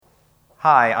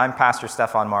Hi, I'm Pastor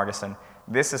Stefan Margison.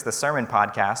 This is the sermon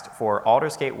podcast for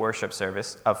Aldersgate worship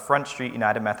service of Front Street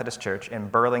United Methodist Church in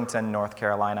Burlington, North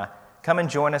Carolina. Come and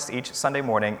join us each Sunday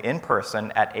morning in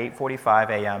person at 8:45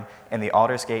 a.m. in the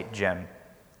Aldersgate gym.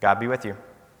 God be with you.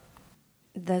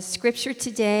 The scripture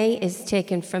today is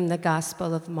taken from the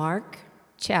Gospel of Mark,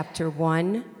 chapter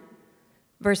 1,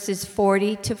 verses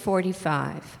 40 to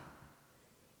 45.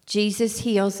 Jesus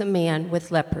heals a man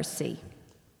with leprosy.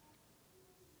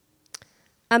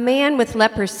 A man with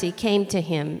leprosy came to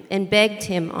him and begged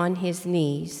him on his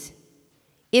knees,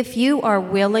 "If you are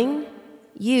willing,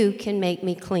 you can make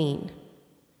me clean."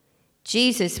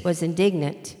 Jesus was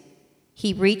indignant.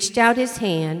 He reached out his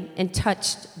hand and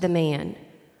touched the man.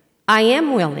 "I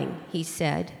am willing," he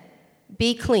said.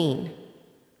 "Be clean."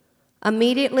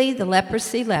 Immediately the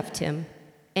leprosy left him,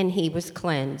 and he was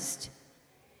cleansed.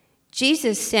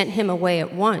 Jesus sent him away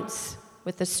at once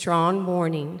with a strong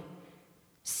warning.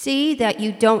 "See that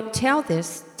you don't tell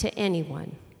this to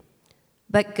anyone.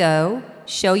 But go,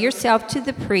 show yourself to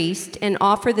the priest, and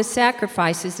offer the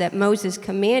sacrifices that Moses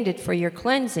commanded for your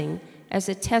cleansing as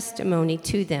a testimony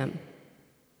to them."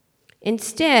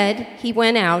 Instead, he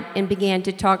went out and began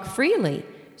to talk freely,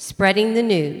 spreading the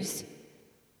news.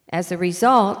 As a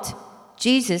result,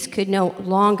 Jesus could no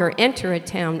longer enter a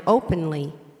town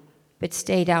openly, but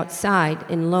stayed outside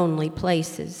in lonely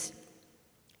places.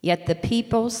 Yet the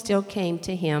people still came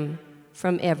to him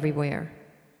from everywhere.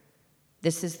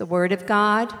 This is the word of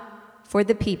God for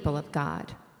the people of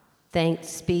God.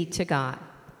 Thanks be to God.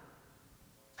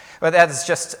 Well, that's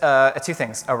just two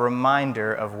things. A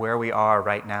reminder of where we are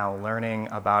right now, learning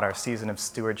about our season of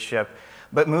stewardship,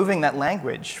 but moving that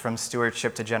language from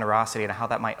stewardship to generosity and how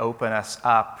that might open us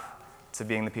up to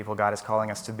being the people God is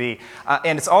calling us to be.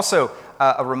 And it's also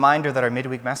a reminder that our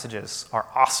midweek messages are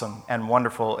awesome and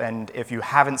wonderful. And if you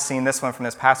haven't seen this one from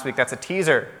this past week, that's a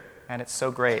teaser. And it's so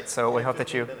great. So we hope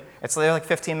that you... It's like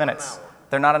 15 minutes.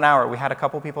 They're not an hour. We had a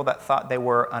couple people that thought they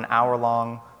were an hour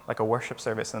long, like a worship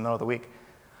service in the middle of the week.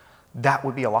 That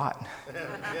would be a lot,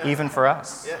 even for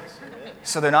us.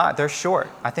 So they're not. They're short.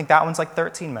 I think that one's like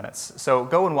 13 minutes. So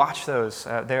go and watch those.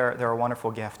 They're a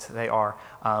wonderful gift. They are.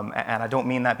 And I don't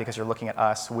mean that because you're looking at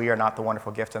us. We are not the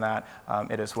wonderful gift in that.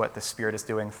 It is what the Spirit is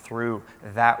doing through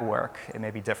that work. It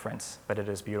may be different, but it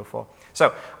is beautiful.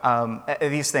 So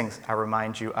these things I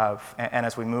remind you of. And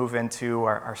as we move into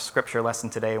our scripture lesson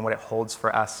today and what it holds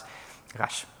for us,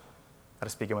 gosh, let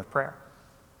us begin with prayer.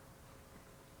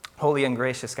 Holy and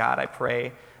gracious God, I pray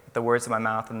that the words of my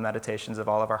mouth and the meditations of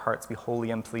all of our hearts be holy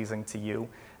and pleasing to you.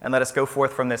 And let us go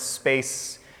forth from this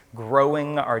space,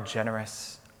 growing our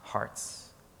generous hearts.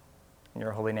 In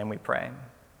your holy name we pray.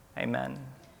 Amen.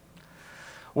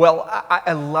 Well,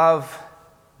 I love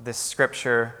this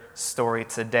scripture story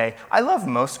today. I love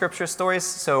most scripture stories,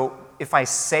 so if I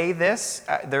say this,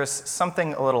 there's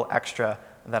something a little extra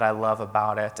that I love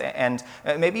about it. And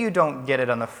maybe you don't get it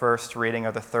on the first reading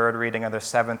or the third reading or the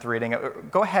seventh reading.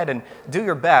 Go ahead and do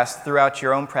your best throughout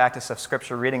your own practice of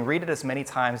scripture reading. Read it as many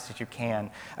times as you can.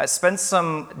 Spend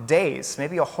some days,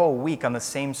 maybe a whole week on the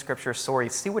same scripture story.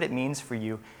 See what it means for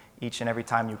you each and every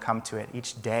time you come to it.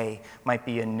 Each day might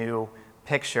be a new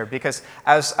picture. Because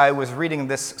as I was reading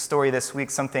this story this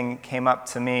week, something came up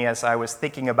to me as I was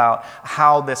thinking about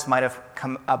how this might have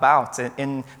come about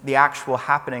in the actual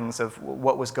happenings of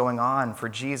what was going on for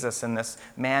Jesus and this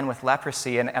man with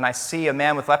leprosy. And I see a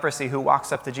man with leprosy who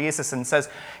walks up to Jesus and says,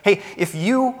 "Hey, if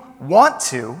you want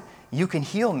to, you can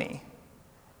heal me."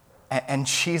 And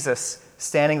Jesus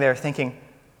standing there thinking,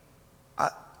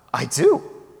 I do.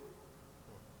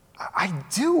 I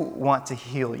do want to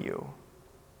heal you.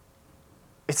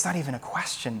 It's not even a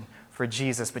question for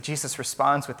Jesus, but Jesus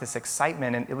responds with this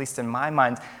excitement, and at least in my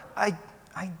mind, I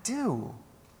do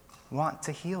want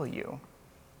to heal you.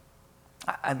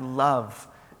 I love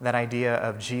that idea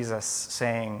of Jesus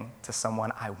saying to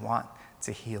someone, "I want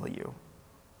to heal you.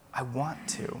 I want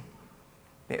to."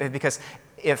 Because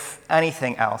if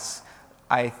anything else,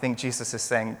 I think Jesus is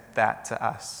saying that to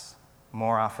us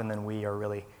more often than we are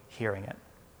really hearing it.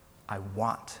 I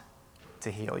want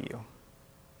to heal you.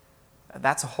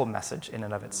 That's a whole message in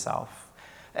and of itself.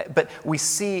 But we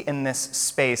see in this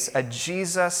space a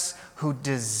Jesus who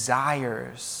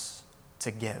desires to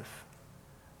give.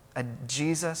 A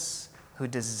Jesus who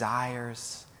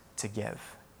desires to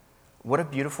give. What a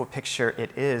beautiful picture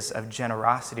it is of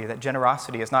generosity. That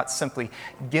generosity is not simply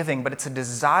giving, but it's a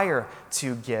desire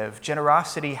to give.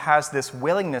 Generosity has this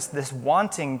willingness, this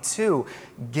wanting to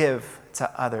give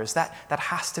to others. That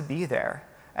has to be there.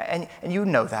 And you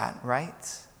know that,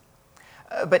 right?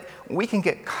 But we can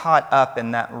get caught up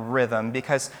in that rhythm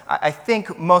because I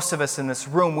think most of us in this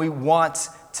room, we want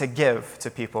to give to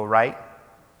people, right?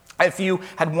 If you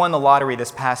had won the lottery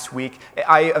this past week,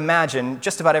 I imagine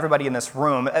just about everybody in this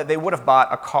room, they would have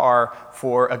bought a car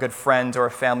for a good friend or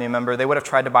a family member. They would have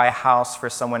tried to buy a house for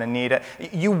someone in need.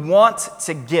 You want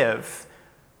to give,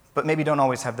 but maybe don't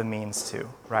always have the means to,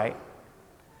 right?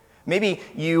 Maybe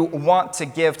you want to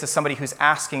give to somebody who's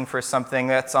asking for something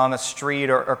that's on the street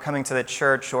or coming to the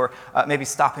church or maybe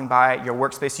stopping by at your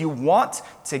workspace. You want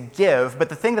to give, but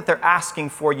the thing that they're asking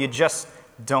for you just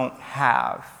don't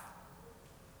have.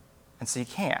 And so you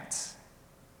can't.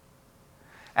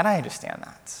 And I understand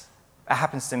that. It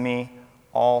happens to me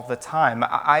all the time.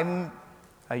 I'm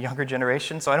a younger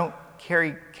generation, so I don't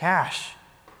carry cash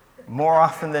more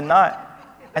often than not.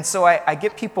 And so I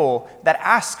get people that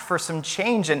ask for some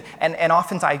change, and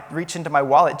often I reach into my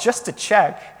wallet just to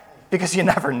check, because you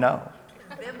never know.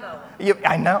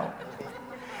 I know.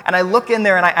 And I look in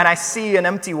there and I see an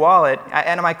empty wallet,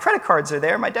 and my credit cards are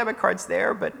there, my debit card's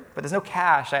there, but there's no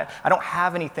cash. I don't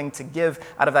have anything to give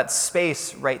out of that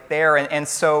space right there. And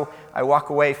so I walk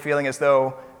away feeling as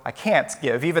though I can't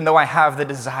give, even though I have the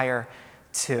desire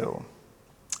to.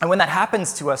 And when that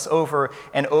happens to us over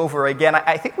and over again,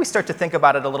 I think we start to think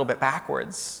about it a little bit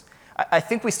backwards. I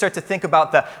think we start to think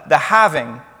about the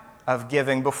having of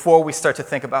giving before we start to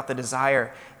think about the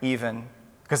desire even,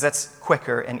 because that's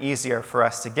quicker and easier for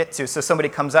us to get to. So somebody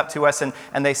comes up to us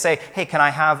and they say, hey, can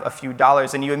I have a few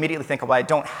dollars? And you immediately think, well, I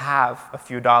don't have a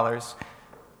few dollars.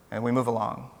 And we move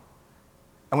along.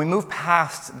 And we move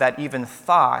past that even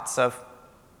thoughts of,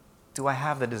 do I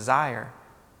have the desire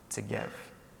to give?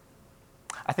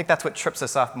 I think that's what trips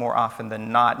us up more often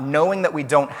than not. Knowing that we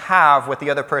don't have what the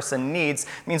other person needs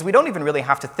means we don't even really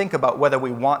have to think about whether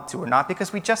we want to or not,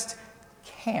 because we just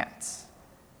can't.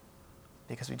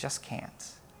 Because we just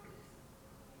can't.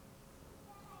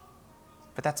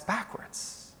 But that's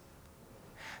backwards.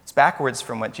 It's backwards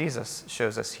from what Jesus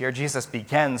shows us here. Jesus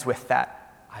begins with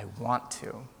that, I want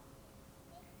to,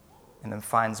 and then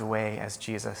finds a way as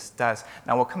Jesus does.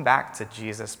 Now, we'll come back to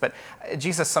Jesus, but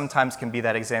Jesus sometimes can be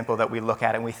that example that we look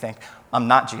at and we think, I'm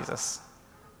not Jesus.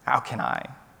 How can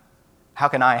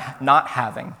I, not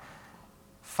having,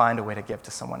 find a way to give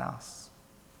to someone else?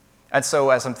 And so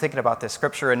as I'm thinking about this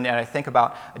scripture and I think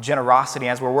about generosity,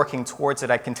 as we're working towards it,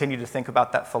 I continue to think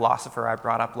about that philosopher I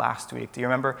brought up last week. Do you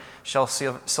remember Shel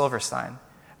Silverstein,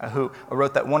 who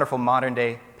wrote that wonderful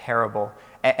modern-day parable?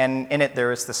 And in it,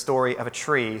 there is the story of a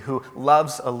tree who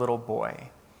loves a little boy.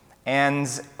 And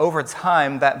over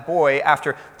time, that boy,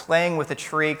 after playing with the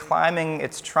tree, climbing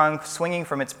its trunk, swinging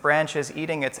from its branches,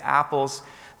 eating its apples,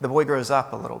 the boy grows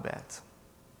up a little bit.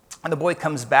 And the boy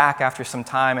comes back after some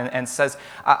time and says,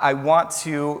 I want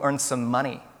to earn some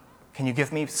money. Can you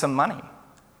give me some money?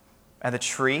 And the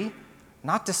tree,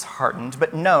 not disheartened,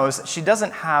 but knows she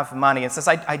doesn't have money and says,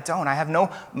 I don't. I have no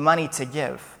money to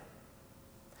give.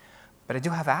 But I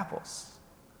do have apples.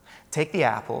 Take the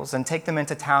apples and take them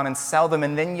into town and sell them,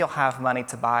 and then you'll have money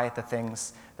to buy the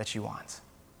things that you want.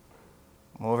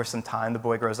 Well, over some time, the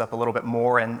boy grows up a little bit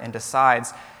more and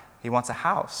decides he wants a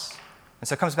house. And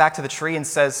so comes back to the tree and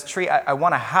says, Tree, I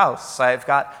want a house. I've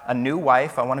got a new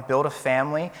wife. I want to build a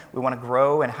family. We want to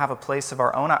grow and have a place of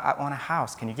our own. I want a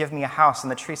house. Can you give me a house?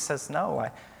 And the tree says, no,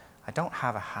 I don't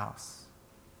have a house.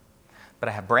 But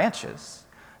I have branches.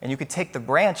 And you could take the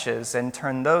branches and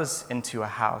turn those into a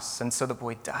house. And so the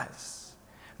boy does.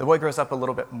 The boy grows up a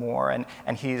little bit more, and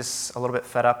he's a little bit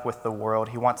fed up with the world.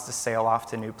 He wants to sail off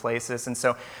to new places. And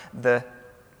so the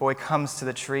boy comes to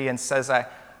the tree and says, I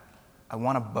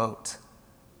want a boat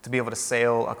to be able to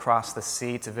sail across the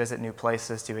sea, to visit new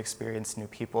places, to experience new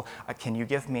people. Can you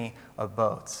give me a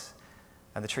boat?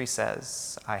 And the tree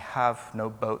says, I have no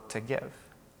boat to give,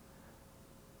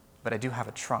 but I do have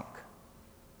a trunk.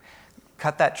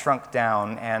 Cut that trunk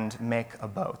down and make a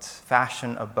boat.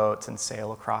 Fashion a boat and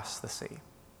sail across the sea.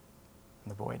 And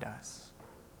the boy does.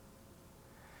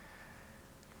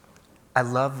 I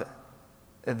love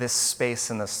this space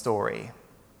in the story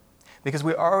because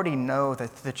we already know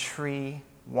that the tree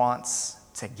wants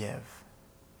to give.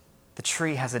 The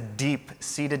tree has a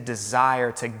deep-seated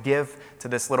desire to give to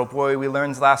this little boy. We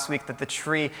learned last week that the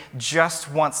tree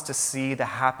just wants to see the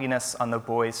happiness on the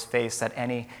boy's face at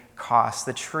any cost.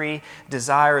 The tree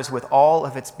desires with all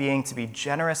of its being to be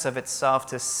generous of itself,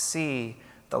 to see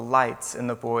the light in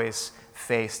the boy's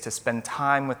face, to spend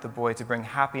time with the boy, to bring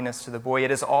happiness to the boy.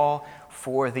 It is all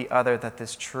for the other that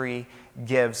this tree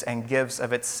gives and gives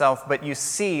of itself. But you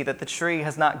see that the tree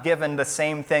has not given the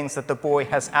same things that the boy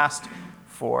has asked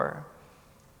for,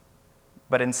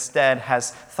 but instead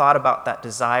has thought about that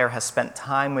desire, has spent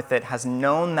time with it, has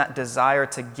known that desire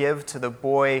to give to the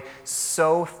boy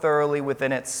so thoroughly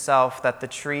within itself that the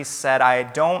tree said, I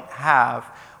don't have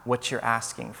what you're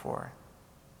asking for,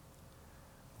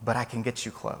 but I can get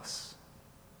you close.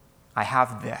 I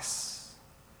have this.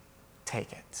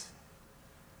 Take it.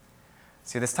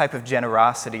 See, this type of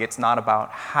generosity, it's not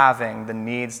about having the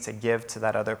needs to give to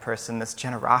that other person. This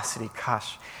generosity,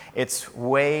 gosh, it's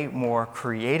way more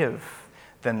creative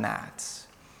than that.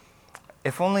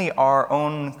 If only our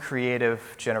own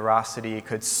creative generosity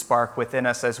could spark within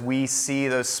us as we see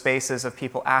those spaces of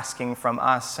people asking from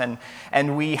us,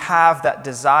 and we have that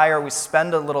desire, we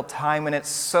spend a little time in it,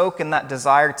 soak in that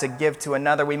desire to give to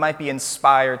another, we might be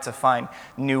inspired to find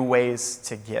new ways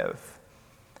to give.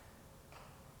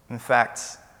 In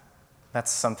fact,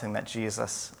 that's something that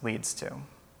Jesus leads to.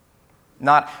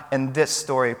 Not in this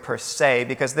story per se,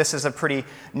 because this is a pretty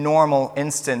normal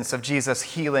instance of Jesus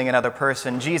healing another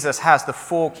person. Jesus has the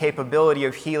full capability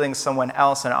of healing someone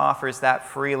else and offers that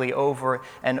freely over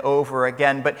and over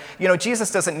again. But,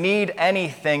 Jesus doesn't need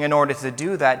anything in order to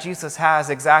do that. Jesus has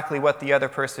exactly what the other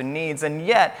person needs. And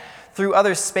yet, through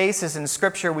other spaces in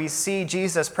Scripture, we see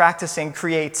Jesus practicing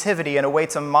creativity in a way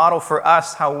to model for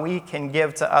us how we can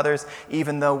give to others,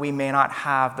 even though we may not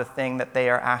have the thing that they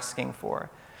are asking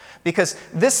for. Because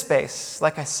this space,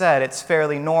 like I said, it's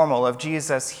fairly normal of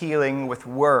Jesus healing with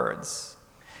words.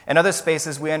 In other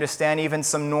spaces, we understand even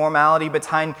some normality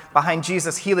behind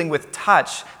Jesus healing with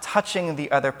touch, touching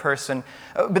the other person.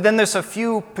 But then there's a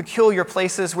few peculiar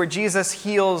places where Jesus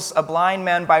heals a blind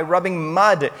man by rubbing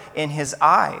mud in his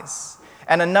eyes.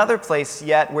 And another place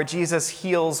yet where Jesus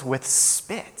heals with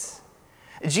spit.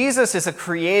 Jesus is a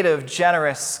creative,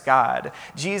 generous God.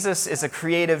 Jesus is a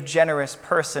creative, generous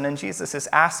person, and Jesus is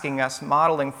asking us,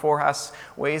 modeling for us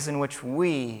ways in which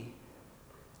we,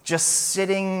 just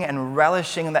sitting and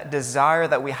relishing in that desire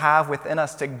that we have within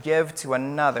us to give to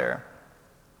another,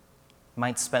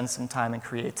 might spend some time in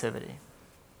creativity.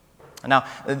 Now,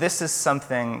 this is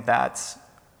something that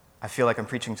I feel like I'm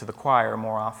preaching to the choir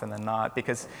more often than not,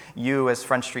 because you as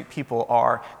Front Street people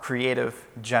are creative,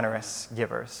 generous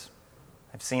givers.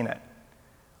 I've seen it.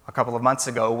 A couple of months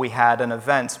ago, we had an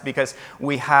event because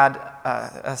we had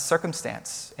a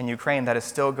circumstance in Ukraine that is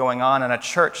still going on in a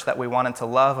church that we wanted to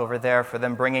love over there, for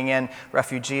them bringing in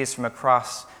refugees from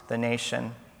across the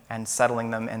nation and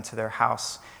settling them into their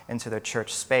house, into their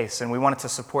church space. And we wanted to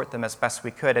support them as best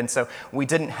we could. And so we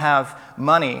didn't have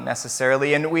money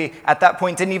necessarily. And we, at that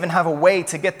point, didn't even have a way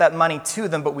to get that money to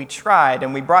them, but we tried.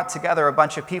 And we brought together a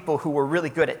bunch of people who were really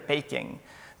good at baking.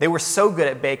 They were so good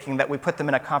at baking that we put them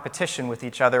in a competition with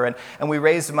each other, and we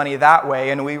raised money that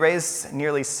way, and we raised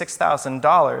nearly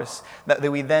 $6,000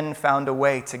 that we then found a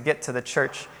way to get to the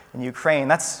church in Ukraine.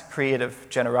 That's creative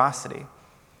generosity.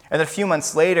 And then a few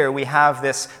months later, we have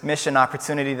this mission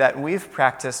opportunity that we've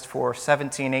practiced for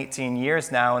 17, 18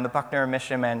 years now in the Buckner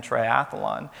Mission Man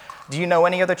Triathlon. Do you know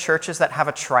any other churches that have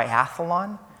a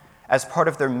triathlon as part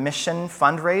of their mission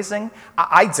fundraising?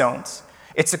 I don't.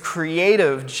 It's a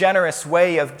creative, generous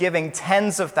way of giving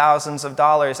tens of thousands of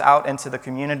dollars out into the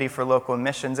community for local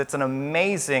missions. It's an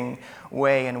amazing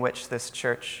way in which this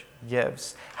church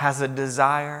gives, has a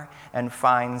desire, and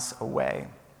finds a way.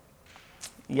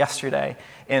 Yesterday,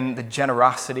 in the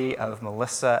generosity of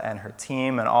Melissa and her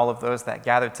team and all of those that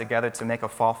gathered together to make a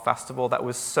fall festival that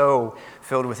was so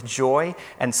filled with joy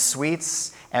and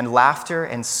sweets and laughter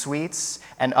and sweets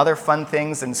and other fun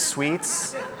things and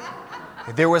sweets,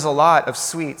 there was a lot of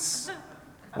sweets.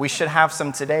 We should have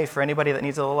some today for anybody that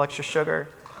needs a little extra sugar.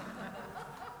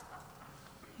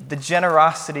 The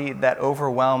generosity that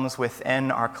overwhelms within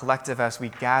our collective as we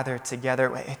gather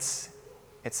together,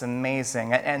 it's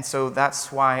amazing. And so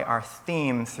that's why our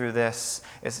theme through this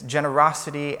is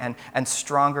generosity and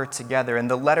stronger together. And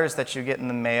the letters that you get in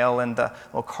the mail and the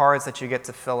little cards that you get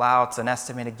to fill out, an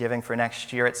estimated giving for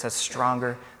next year, it says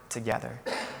stronger together.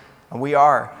 And we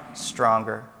are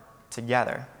stronger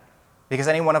together. Because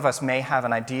any one of us may have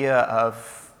an idea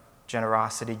of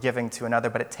generosity, giving to another,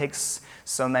 but it takes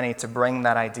so many to bring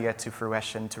that idea to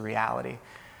fruition, to reality.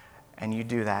 And you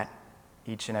do that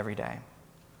each and every day.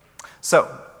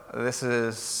 So, this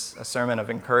is a sermon of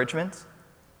encouragement,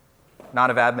 not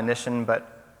of admonition,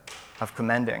 but of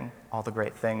commending all the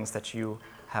great things that you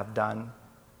have done,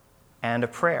 and a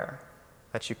prayer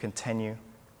that you continue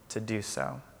to do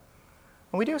so.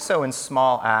 And we do so in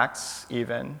small acts,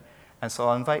 even. And so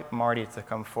I'll invite Marty to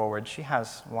come forward. She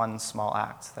has one small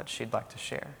act that she'd like to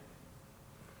share.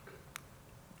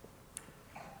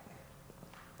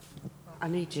 I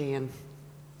need Jan.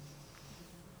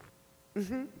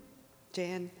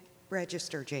 Jan,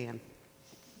 register Jan.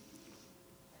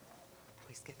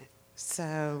 Please get it.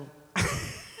 So,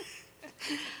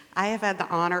 I have had the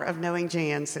honor of knowing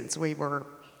Jan since we were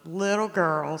little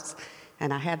girls,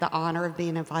 and I had the honor of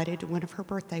being invited to one of her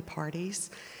birthday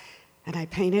parties. And I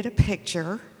painted a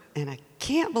picture and I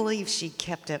can't believe she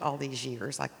kept it all these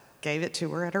years. I gave it to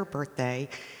her at her birthday,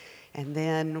 and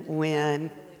then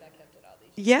when...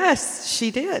 Yes, she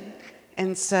did.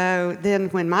 And so then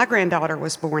when my granddaughter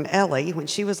was born, Ellie, when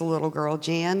she was a little girl,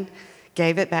 Jan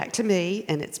gave it back to me,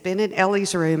 and it's been in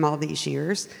Ellie's room all these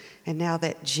years. And now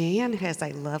that Jan has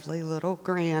a lovely little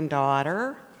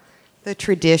granddaughter, the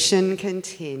tradition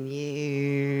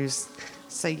continues.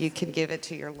 So you can give it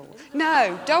to your Lord.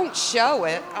 No, don't show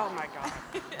it. Oh, my God.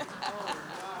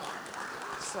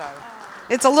 So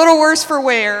it's a little worse for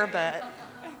wear, but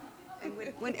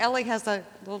when Ellie has a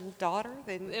little daughter,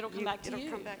 then It'll come back to you.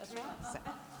 It'll come back to me. So,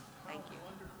 thank you.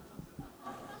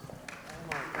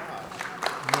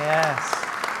 Yes.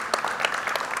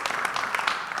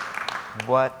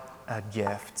 What a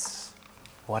gift.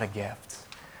 What a gift.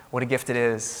 What a gift it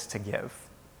is to give.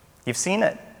 You've seen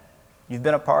it. You've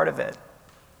been a part of it.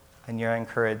 And you're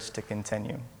encouraged to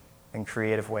continue in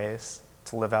creative ways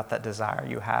to live out that desire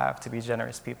you have to be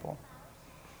generous people.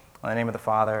 In the name of the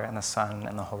Father, and the Son,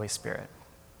 and the Holy Spirit.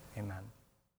 Amen.